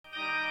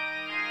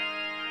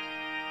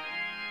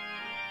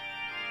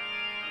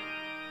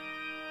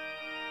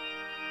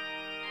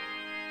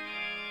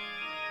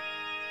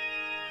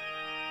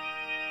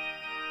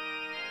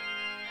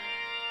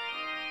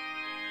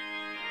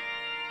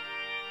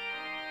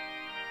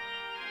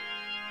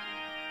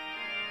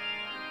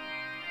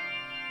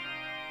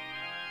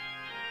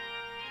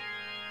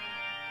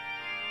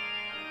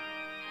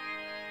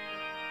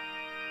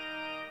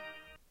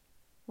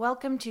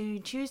Welcome to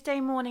Tuesday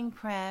morning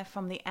prayer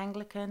from the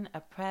Anglican,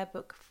 a prayer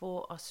book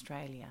for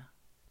Australia.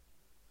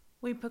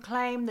 We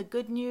proclaim the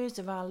good news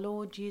of our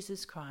Lord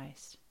Jesus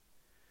Christ.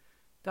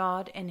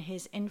 God, in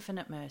his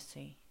infinite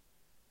mercy,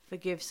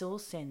 forgives all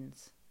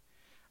sins,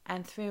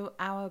 and through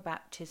our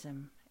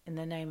baptism, in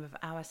the name of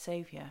our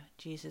Saviour,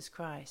 Jesus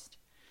Christ,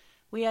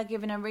 we are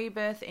given a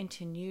rebirth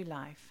into new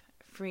life,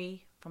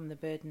 free from the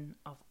burden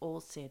of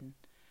all sin.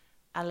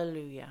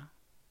 Alleluia.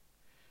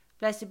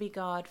 Blessed be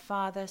God,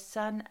 Father,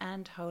 Son,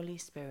 and Holy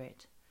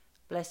Spirit.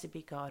 Blessed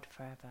be God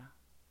forever.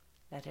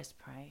 Let us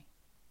pray.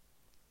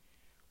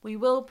 We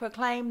will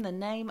proclaim the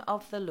name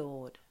of the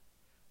Lord.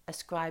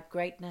 Ascribe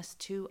greatness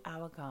to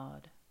our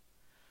God.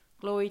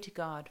 Glory to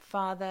God,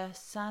 Father,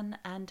 Son,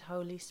 and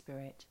Holy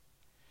Spirit,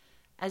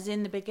 as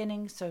in the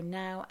beginning, so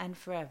now and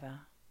forever.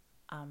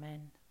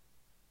 Amen.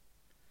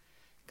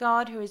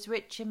 God, who is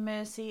rich in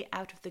mercy,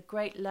 out of the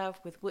great love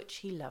with which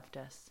he loved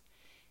us,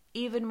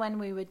 even when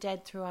we were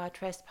dead through our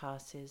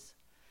trespasses,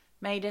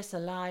 made us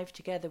alive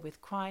together with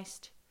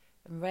Christ,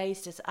 and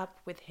raised us up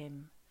with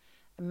him,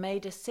 and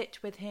made us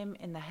sit with him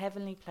in the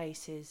heavenly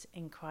places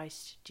in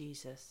Christ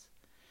Jesus,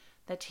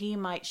 that he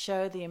might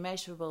show the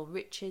immeasurable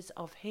riches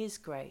of his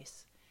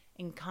grace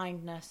in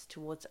kindness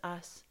towards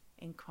us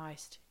in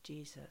Christ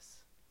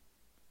Jesus.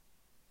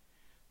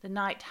 The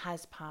night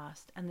has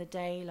passed, and the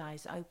day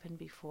lies open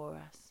before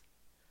us.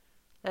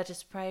 Let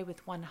us pray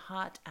with one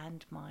heart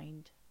and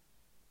mind.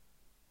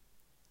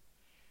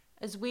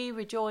 As we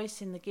rejoice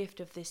in the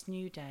gift of this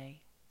new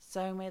day,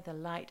 so may the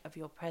light of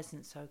your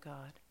presence, O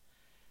God,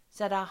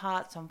 set our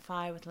hearts on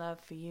fire with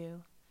love for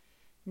you,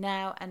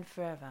 now and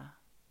forever.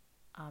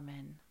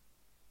 Amen.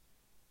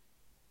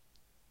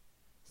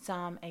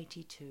 Psalm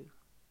 82.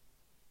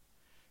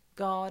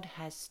 God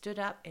has stood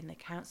up in the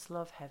council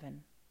of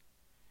heaven.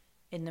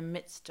 In the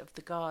midst of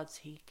the gods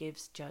he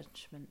gives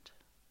judgment.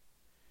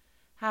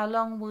 How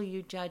long will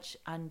you judge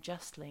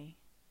unjustly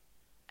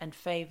and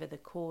favour the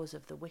cause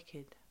of the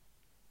wicked?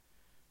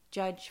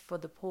 Judge for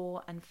the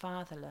poor and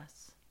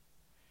fatherless.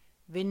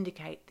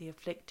 Vindicate the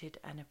afflicted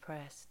and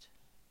oppressed.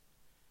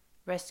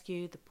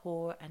 Rescue the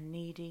poor and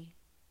needy,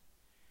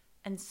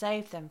 and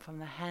save them from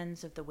the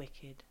hands of the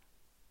wicked.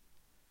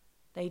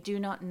 They do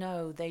not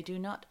know, they do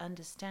not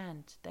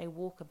understand, they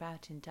walk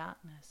about in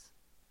darkness.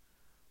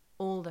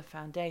 All the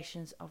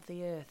foundations of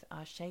the earth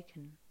are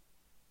shaken.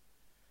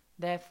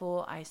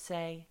 Therefore I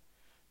say,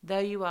 though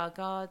you are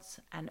gods,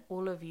 and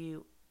all of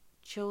you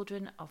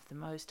children of the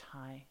Most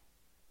High,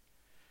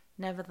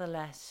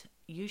 nevertheless,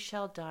 you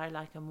shall die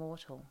like a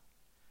mortal,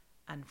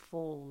 and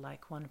fall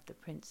like one of the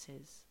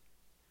princes.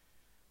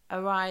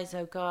 Arise,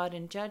 O God,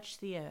 and judge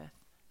the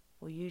earth,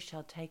 for you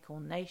shall take all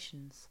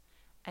nations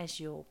as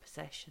your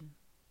possession.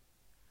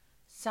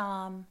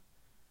 Psalm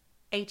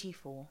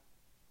 84.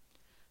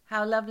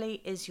 How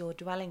lovely is your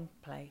dwelling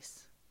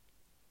place,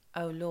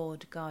 O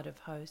Lord God of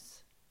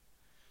hosts!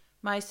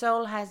 My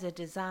soul has a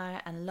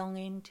desire and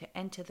longing to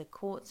enter the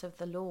courts of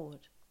the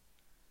Lord.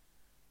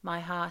 My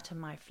heart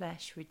and my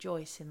flesh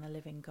rejoice in the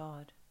living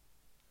God.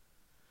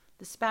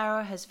 The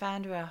sparrow has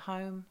found her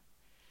home,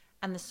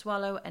 and the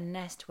swallow a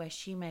nest where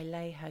she may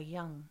lay her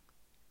young.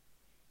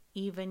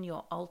 Even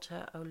your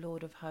altar, O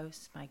Lord of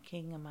hosts, my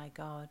King and my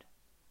God.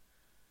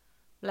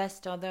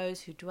 Blessed are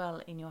those who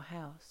dwell in your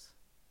house.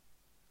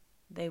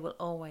 They will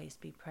always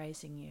be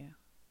praising you.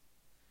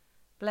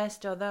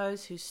 Blessed are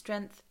those whose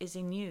strength is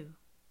in you,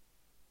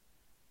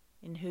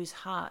 in whose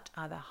heart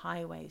are the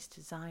highways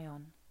to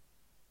Zion.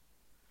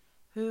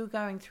 Who,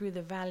 going through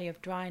the valley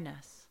of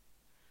dryness,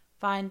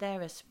 find there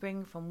a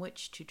spring from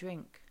which to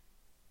drink,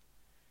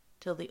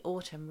 till the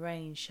autumn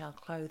rain shall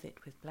clothe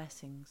it with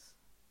blessings.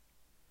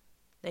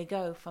 They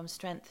go from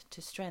strength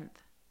to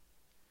strength.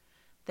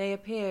 They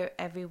appear,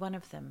 every one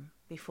of them,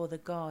 before the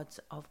gods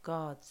of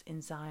gods in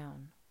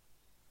Zion.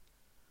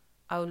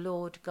 O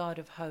Lord God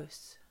of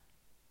hosts,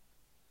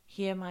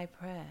 hear my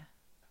prayer.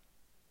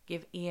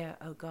 Give ear,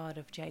 O God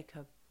of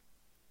Jacob.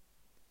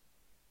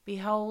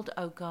 Behold,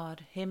 O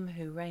God, him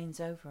who reigns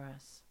over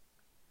us,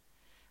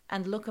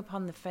 and look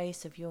upon the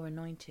face of your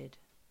anointed.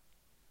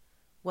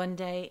 One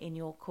day in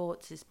your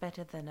courts is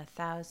better than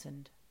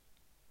 1,000.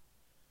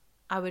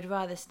 I would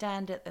rather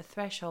stand at the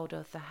threshold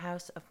of the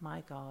house of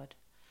my God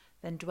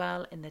than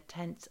dwell in the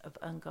tents of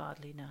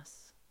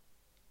ungodliness.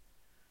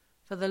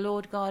 For the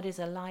Lord God is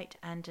a light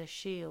and a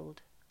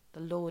shield.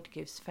 The Lord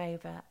gives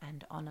favour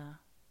and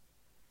honour.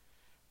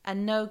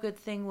 And no good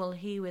thing will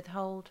he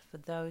withhold for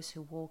those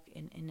who walk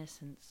in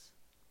innocence.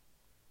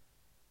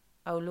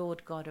 O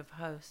Lord God of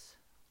hosts,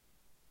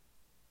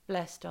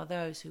 blessed are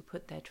those who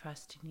put their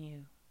trust in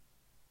you.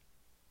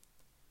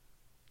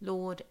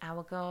 Lord,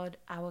 our God,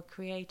 our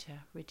Creator,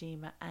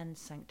 Redeemer, and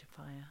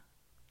Sanctifier,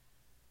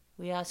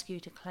 we ask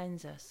you to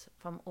cleanse us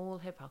from all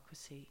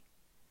hypocrisy,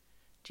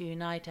 to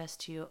unite us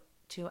to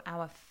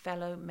our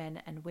fellow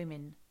men and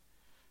women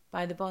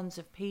by the bonds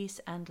of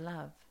peace and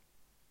love,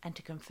 and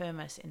to confirm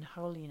us in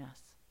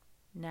holiness,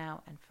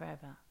 now and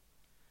forever.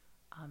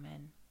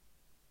 Amen.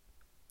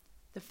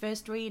 The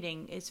first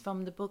reading is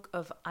from the book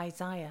of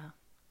Isaiah,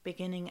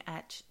 beginning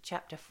at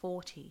chapter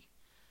 40,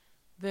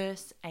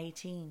 Verse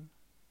 18.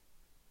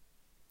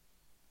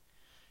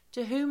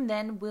 To whom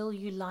then will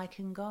you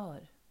liken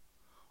God?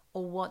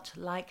 Or what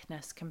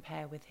likeness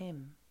compare with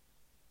him?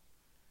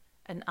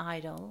 An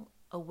idol,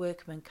 a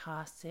workman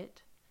casts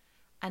it,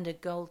 and a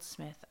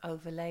goldsmith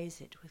overlays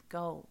it with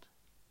gold,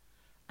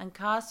 and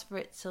casts for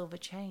it silver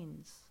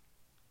chains.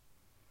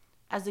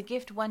 As a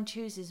gift one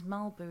chooses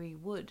mulberry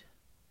wood,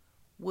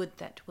 wood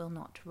that will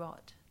not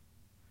rot,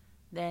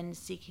 then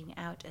seeking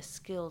out a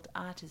skilled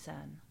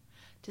artisan,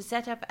 to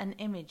set up an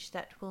image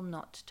that will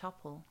not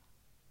topple.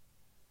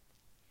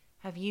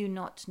 Have you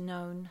not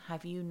known,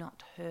 have you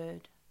not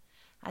heard?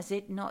 Has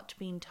it not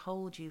been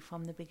told you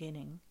from the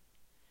beginning?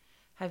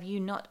 Have you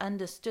not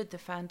understood the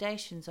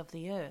foundations of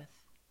the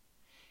earth?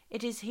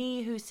 It is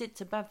he who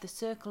sits above the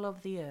circle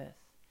of the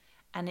earth,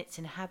 and its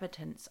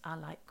inhabitants are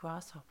like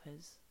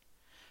grasshoppers,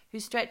 who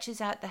stretches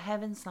out the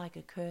heavens like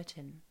a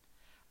curtain,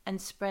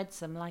 and spreads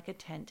them like a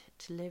tent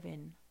to live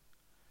in,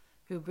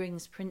 who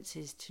brings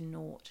princes to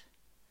naught,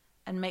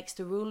 and makes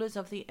the rulers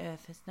of the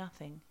earth as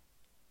nothing.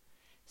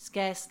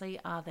 Scarcely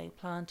are they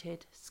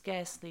planted,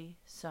 scarcely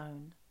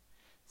sown,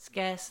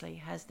 scarcely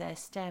has their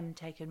stem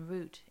taken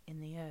root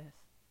in the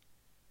earth.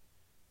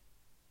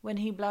 When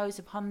he blows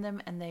upon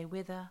them and they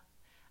wither,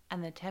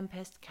 and the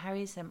tempest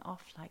carries them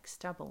off like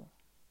stubble.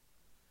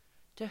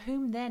 To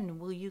whom then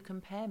will you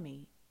compare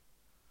me?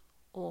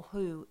 Or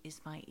who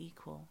is my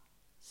equal?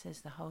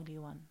 Says the Holy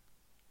One.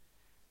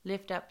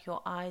 Lift up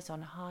your eyes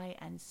on high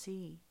and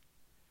see.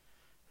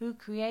 Who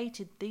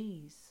created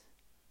these?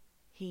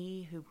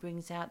 He who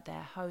brings out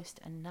their host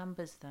and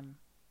numbers them,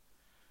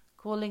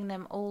 calling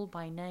them all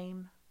by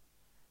name,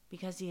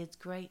 because he is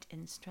great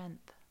in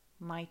strength,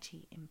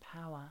 mighty in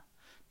power.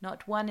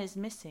 Not one is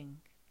missing.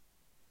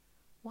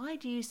 Why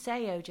do you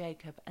say, O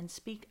Jacob, and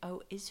speak,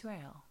 O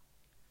Israel?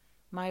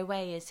 My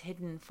way is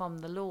hidden from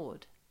the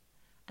Lord,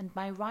 and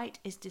my right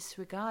is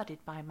disregarded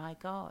by my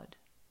God.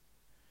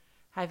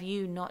 Have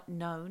you not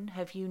known,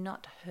 have you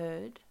not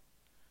heard?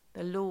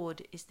 The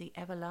Lord is the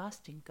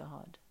everlasting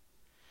God,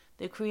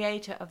 the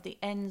creator of the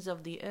ends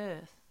of the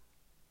earth.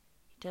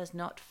 He does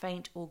not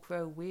faint or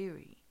grow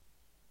weary.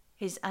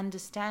 His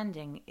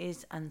understanding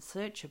is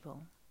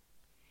unsearchable.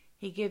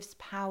 He gives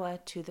power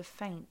to the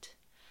faint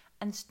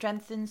and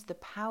strengthens the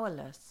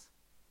powerless.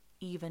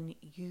 Even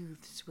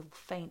youths will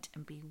faint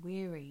and be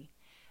weary,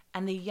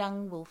 and the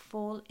young will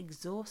fall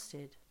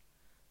exhausted.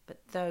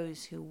 But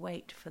those who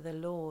wait for the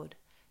Lord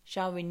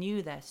shall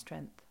renew their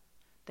strength.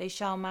 They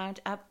shall mount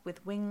up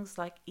with wings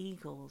like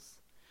eagles.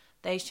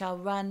 They shall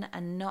run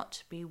and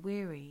not be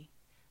weary.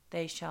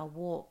 They shall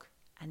walk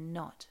and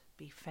not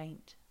be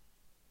faint.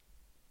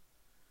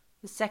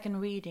 The second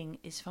reading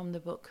is from the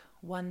book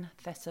 1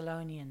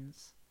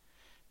 Thessalonians,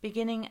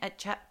 beginning at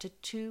chapter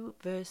 2,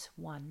 verse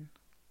 1.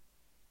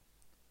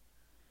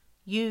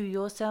 You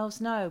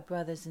yourselves know,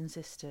 brothers and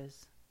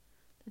sisters,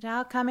 that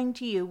our coming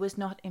to you was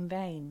not in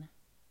vain.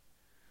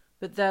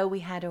 But though we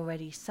had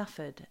already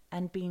suffered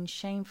and been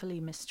shamefully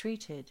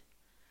mistreated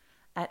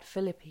at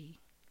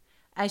Philippi,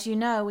 as you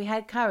know, we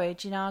had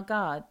courage in our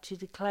God to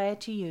declare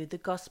to you the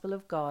gospel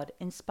of God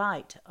in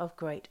spite of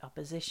great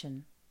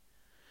opposition.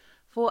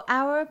 For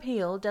our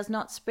appeal does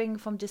not spring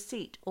from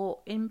deceit or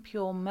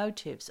impure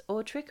motives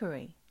or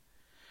trickery,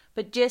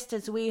 but just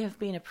as we have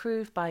been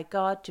approved by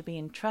God to be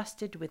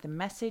entrusted with the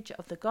message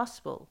of the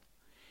gospel,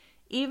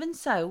 even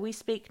so we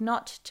speak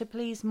not to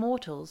please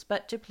mortals,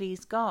 but to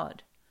please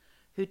God,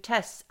 who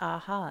tests our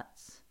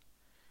hearts.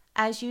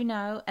 As you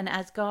know, and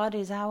as God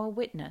is our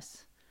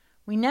witness,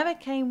 we never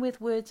came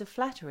with words of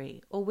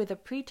flattery or with a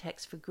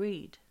pretext for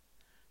greed,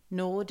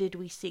 nor did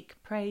we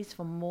seek praise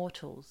from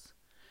mortals,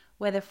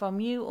 whether from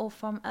you or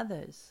from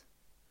others,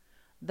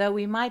 though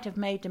we might have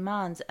made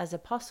demands as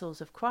apostles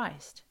of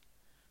Christ.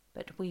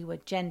 But we were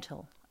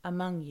gentle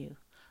among you,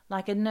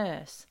 like a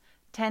nurse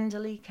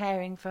tenderly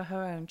caring for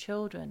her own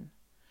children.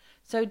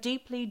 So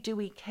deeply do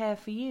we care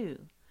for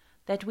you,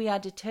 that we are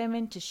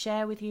determined to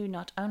share with you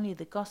not only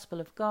the gospel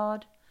of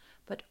God,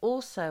 but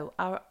also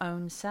our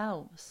own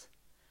selves,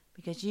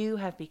 because you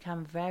have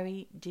become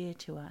very dear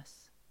to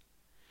us.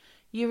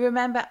 You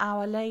remember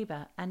our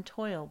labor and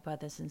toil,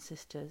 brothers and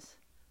sisters.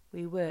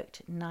 We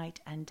worked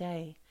night and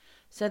day,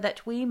 so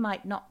that we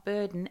might not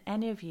burden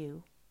any of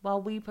you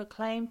while we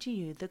proclaim to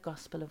you the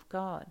gospel of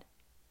God.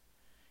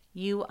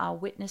 You are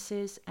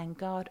witnesses, and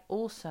God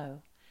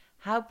also,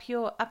 how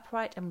pure,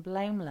 upright, and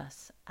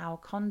blameless our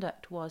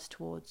conduct was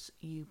towards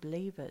you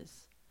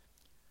believers.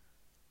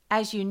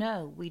 As you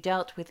know, we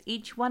dealt with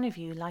each one of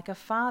you like a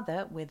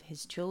father with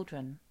his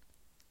children,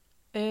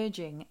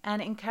 urging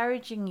and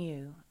encouraging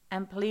you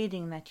and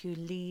pleading that you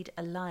lead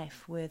a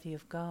life worthy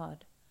of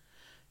God,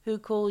 who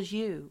calls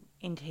you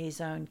into his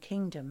own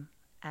kingdom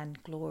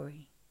and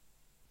glory.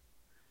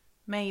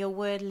 May your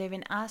word live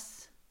in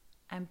us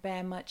and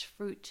bear much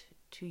fruit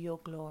to your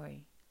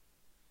glory.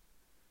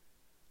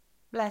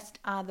 Blessed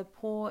are the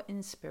poor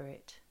in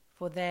spirit,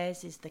 for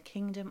theirs is the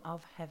kingdom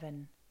of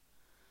heaven.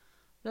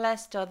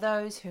 Blessed are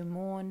those who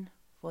mourn,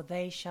 for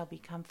they shall be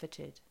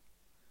comforted.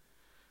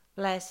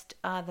 Blessed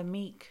are the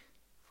meek,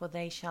 for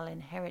they shall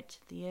inherit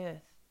the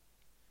earth.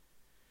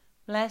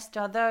 Blessed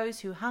are those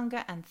who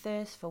hunger and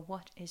thirst for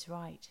what is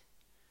right,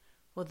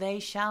 for they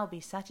shall be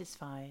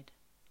satisfied.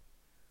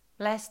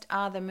 Blessed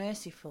are the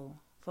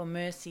merciful, for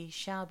mercy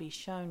shall be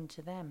shown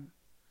to them.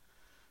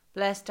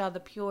 Blessed are the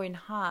pure in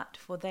heart,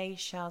 for they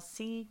shall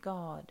see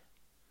God.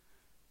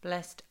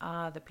 Blessed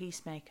are the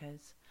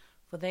peacemakers,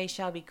 for they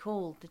shall be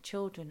called the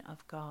children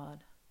of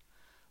God.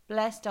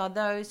 Blessed are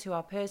those who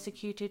are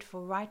persecuted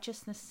for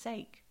righteousness'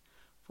 sake,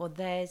 for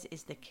theirs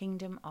is the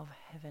kingdom of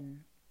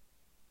heaven.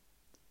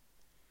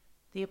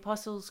 The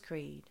Apostles'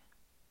 Creed.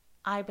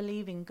 I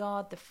believe in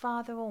God the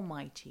Father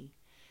Almighty,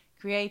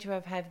 creator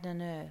of heaven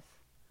and earth.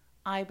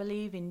 I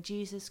believe in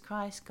Jesus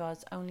Christ,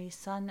 God's only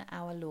Son,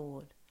 our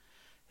Lord,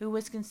 who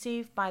was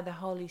conceived by the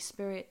Holy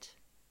Spirit,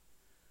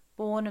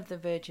 born of the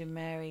Virgin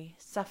Mary,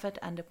 suffered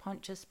under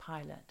Pontius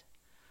Pilate,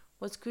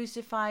 was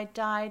crucified,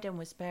 died, and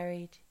was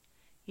buried.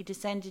 He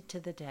descended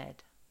to the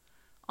dead.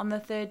 On the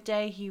third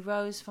day he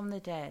rose from the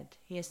dead.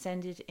 He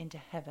ascended into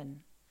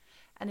heaven,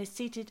 and is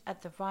seated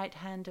at the right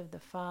hand of the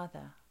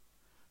Father.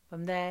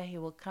 From there he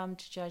will come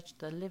to judge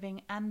the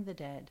living and the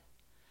dead.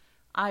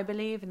 I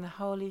believe in the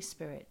Holy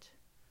Spirit,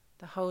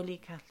 the Holy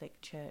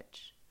Catholic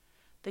Church,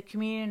 the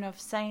communion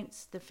of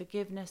saints, the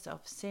forgiveness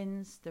of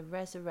sins, the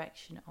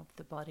resurrection of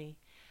the body,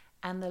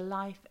 and the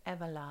life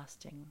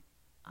everlasting.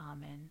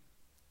 Amen.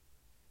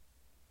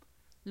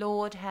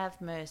 Lord,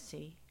 have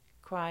mercy.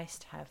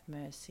 Christ, have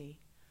mercy.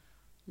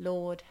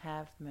 Lord,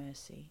 have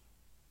mercy.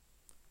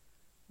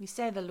 We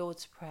say the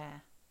Lord's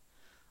Prayer.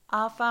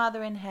 Our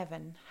Father in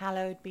heaven,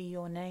 hallowed be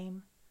your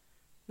name.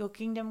 Your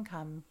kingdom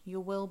come,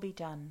 your will be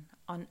done,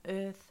 on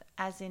earth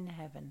as in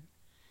heaven.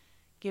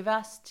 Give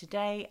us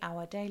today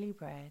our daily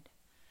bread.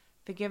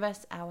 Forgive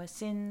us our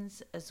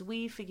sins, as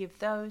we forgive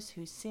those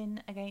who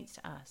sin against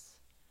us.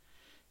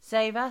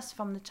 Save us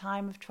from the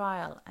time of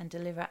trial, and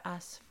deliver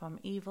us from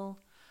evil.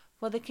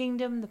 For the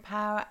kingdom, the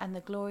power, and the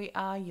glory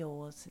are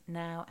yours,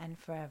 now and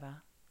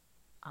forever.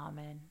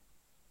 Amen.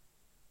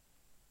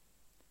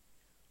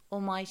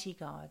 Almighty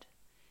God,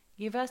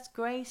 give us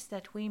grace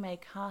that we may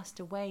cast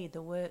away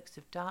the works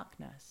of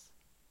darkness,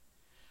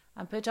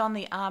 and put on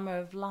the armour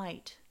of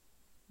light,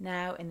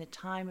 now in the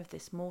time of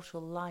this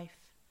mortal life,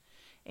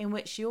 in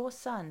which your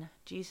Son,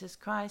 Jesus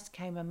Christ,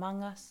 came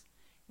among us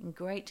in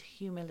great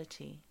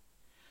humility,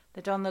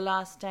 that on the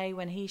last day,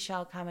 when he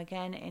shall come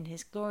again in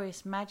his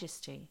glorious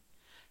majesty,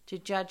 to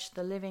judge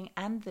the living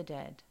and the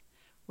dead,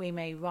 we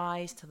may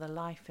rise to the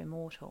life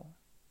immortal.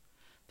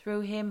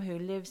 Through him who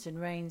lives and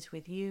reigns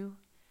with you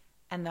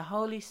and the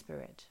Holy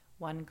Spirit,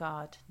 one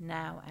God,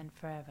 now and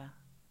forever.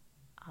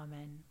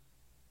 Amen.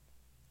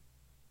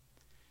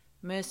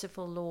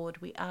 Merciful Lord,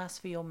 we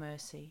ask for your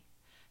mercy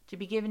to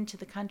be given to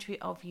the country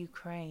of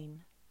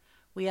Ukraine.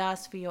 We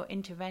ask for your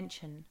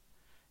intervention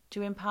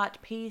to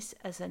impart peace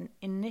as an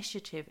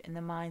initiative in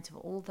the minds of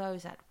all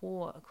those at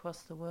war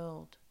across the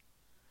world.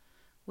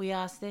 We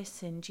ask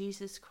this in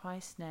Jesus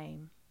Christ's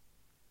name.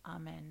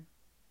 Amen.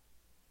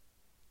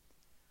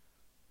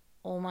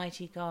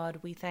 Almighty God,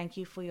 we thank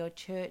you for your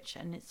church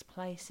and its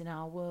place in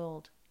our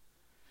world,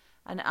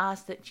 and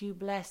ask that you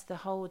bless the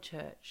whole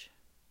church.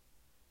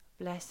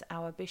 Bless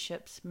our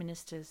bishops,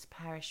 ministers,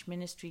 parish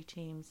ministry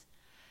teams,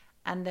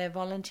 and their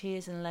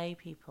volunteers and lay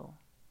people.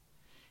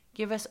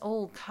 Give us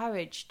all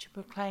courage to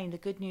proclaim the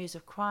good news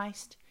of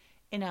Christ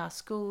in our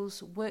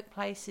schools,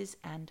 workplaces,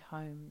 and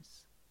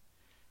homes.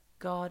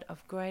 God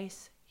of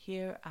grace,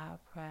 hear our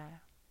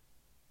prayer.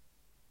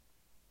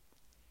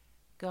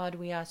 God,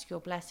 we ask your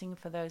blessing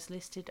for those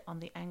listed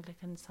on the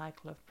Anglican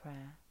Cycle of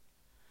Prayer.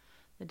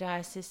 The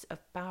Diocese of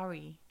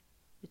Bari,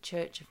 the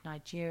Church of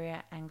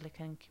Nigeria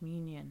Anglican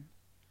Communion.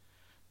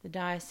 The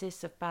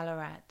Diocese of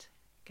Ballarat,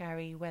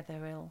 Gary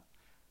Wetherill,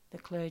 the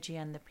clergy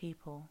and the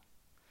people.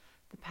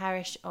 The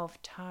Parish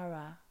of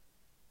Tara,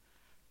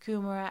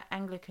 Coomera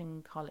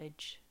Anglican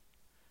College.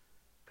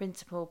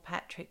 Principal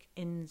Patrick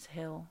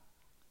Inshill,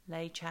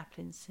 lay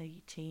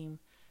chaplaincy team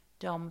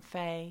Dom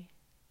Fay,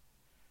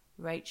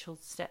 Rachel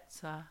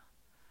Stetzer,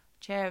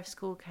 Chair of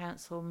School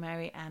Council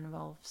Mary Ann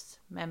Rolfs,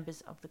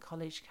 members of the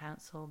College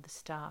Council, the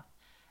staff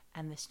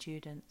and the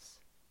students.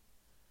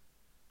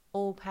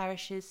 All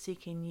parishes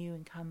seeking new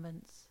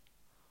incumbents,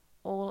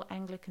 all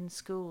Anglican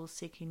schools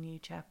seeking new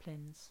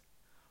chaplains,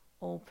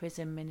 all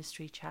prison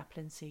ministry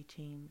chaplaincy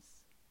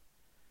teams.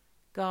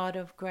 God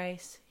of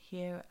grace,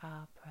 hear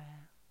our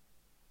prayer.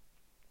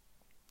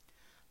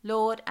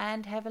 Lord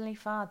and Heavenly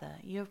Father,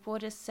 you have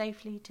brought us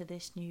safely to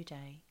this new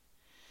day.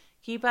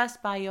 Keep us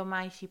by your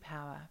mighty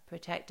power,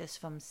 protect us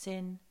from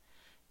sin,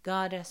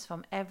 guard us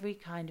from every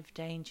kind of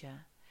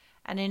danger,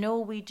 and in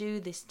all we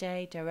do this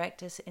day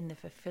direct us in the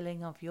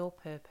fulfilling of your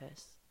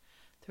purpose.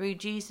 Through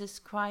Jesus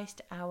Christ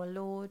our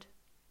Lord.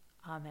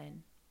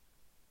 Amen.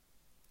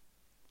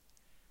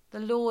 The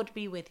Lord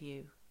be with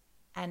you,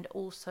 and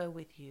also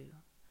with you.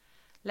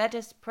 Let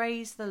us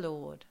praise the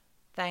Lord.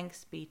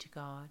 Thanks be to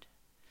God.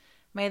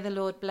 May the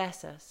Lord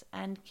bless us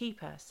and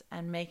keep us,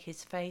 and make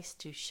his face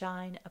to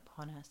shine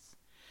upon us,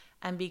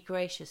 and be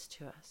gracious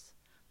to us.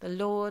 The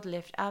Lord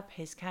lift up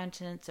his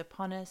countenance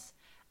upon us,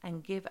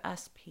 and give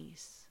us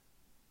peace.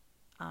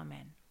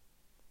 Amen.